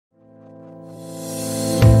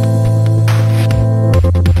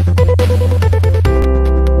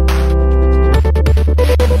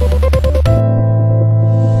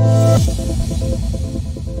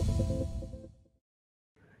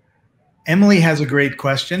Emily has a great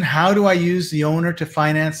question. How do I use the owner to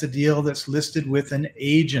finance a deal that's listed with an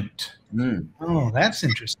agent? Oh, that's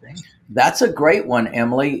interesting. That's a great one,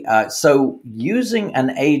 Emily. So using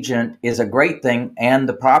an agent is a great thing, and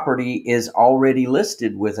the property is already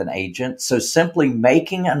listed with an agent. So simply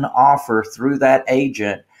making an offer through that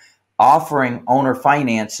agent, offering owner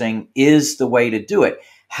financing is the way to do it.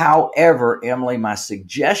 However, Emily, my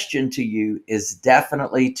suggestion to you is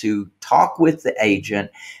definitely to talk with the agent,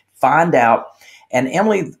 find out. And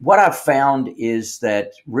Emily, what I've found is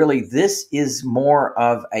that really this is more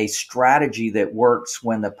of a strategy that works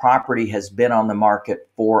when the property has been on the market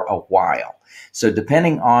for a while. So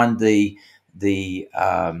depending on the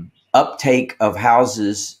uptake of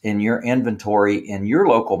houses in your inventory in your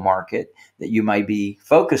local market that you may be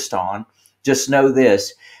focused on, just know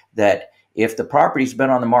this, that if the property's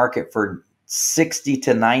been on the market for 60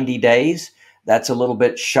 to 90 days, that's a little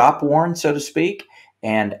bit shop worn, so to speak.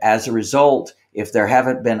 And as a result, if there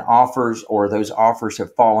haven't been offers or those offers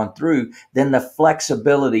have fallen through, then the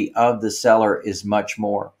flexibility of the seller is much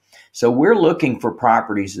more. So we're looking for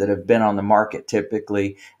properties that have been on the market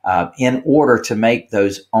typically in order to make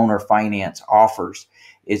those owner finance offers.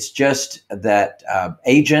 It's just that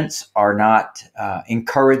agents are not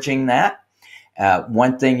encouraging that.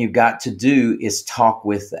 One thing you've got to do is talk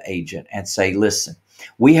with the agent and say, listen,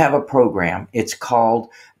 we have a program. It's called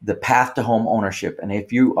the Path to Home Ownership. And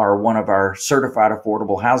if you are one of our certified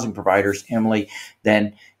affordable housing providers, Emily,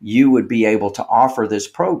 then you would be able to offer this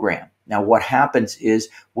program. Now, what happens is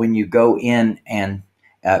when you go in and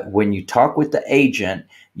when you talk with the agent,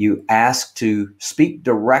 you ask to speak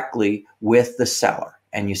directly with the seller.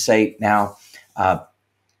 And you say, now,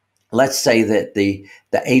 let's say that the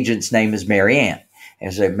agent's name is Mary Ann.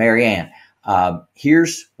 And say, Mary Ann,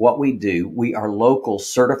 here's what we do. We are local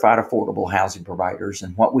certified affordable housing providers.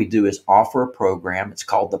 And what we do is offer a program. It's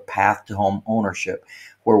called the Path to Home Ownership,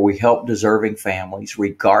 where we help deserving families,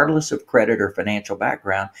 regardless of credit or financial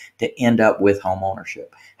background, to end up with home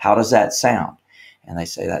ownership. How does that sound? And they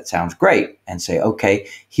say, that sounds great. And say, okay,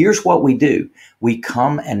 here's what we do. We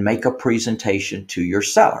come and make a presentation to your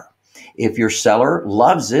seller. If your seller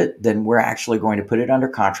loves it, then we're actually going to put it under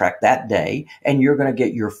contract that day, and you're going to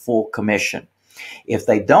get your full commission. If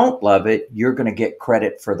they don't love it, you're going to get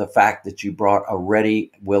credit for the fact that you brought a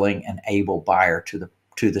ready, willing, and able buyer to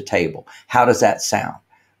the table. How does that sound?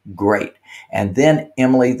 Great. And then,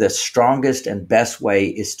 Emily, the strongest and best way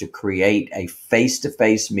is to create a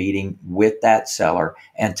face-to-face meeting with that seller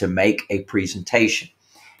and to make a presentation.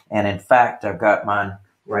 And in fact, I've got mine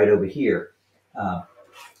right over here.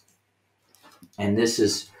 And this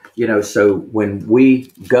is, so when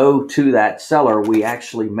we go to that seller, we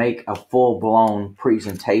actually make a full-blown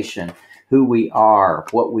presentation, who we are,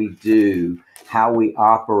 what we do, how we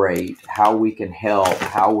operate, how we can help,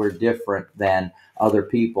 how we're different than other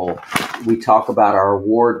people. We talk about our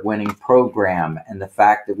award-winning program and the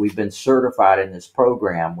fact that we've been certified in this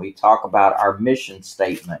program. We talk about our mission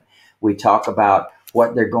statement. We talk about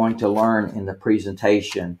what they're going to learn in the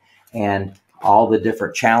presentation and all the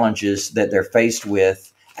different challenges that they're faced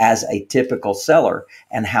with as a typical seller,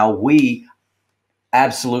 and how we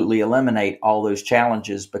absolutely eliminate all those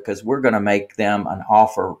challenges because we're going to make them an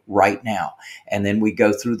offer right now. And then we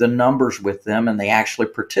go through the numbers with them, and they actually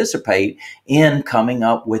participate in coming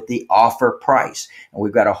up with the offer price. And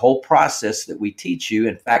we've got a whole process that we teach you.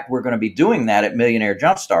 In fact, we're going to be doing that at Millionaire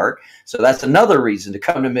Jumpstart. So that's another reason to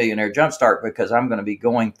come to Millionaire Jumpstart, because I'm going to be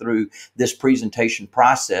going through this presentation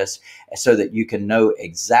process so that you can know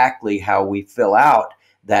exactly how we fill out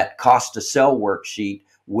that cost to sell worksheet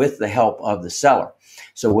with the help of the seller.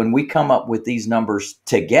 So when we come up with these numbers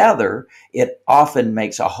together, it often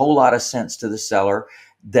makes a whole lot of sense to the seller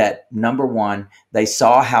that, number one, they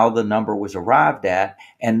saw how the number was arrived at,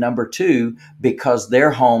 and number two, because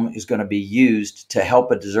their home is going to be used to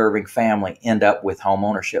help a deserving family end up with home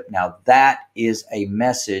ownership. Now, that is a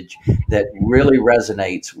message that really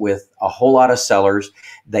resonates with a whole lot of sellers.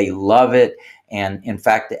 They love it. And in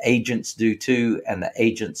fact, the agents do too. And the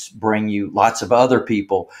agents bring you lots of other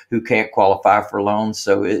people who can't qualify for loans.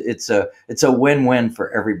 So it's a win-win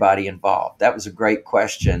for everybody involved. That was a great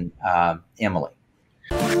question, Emily.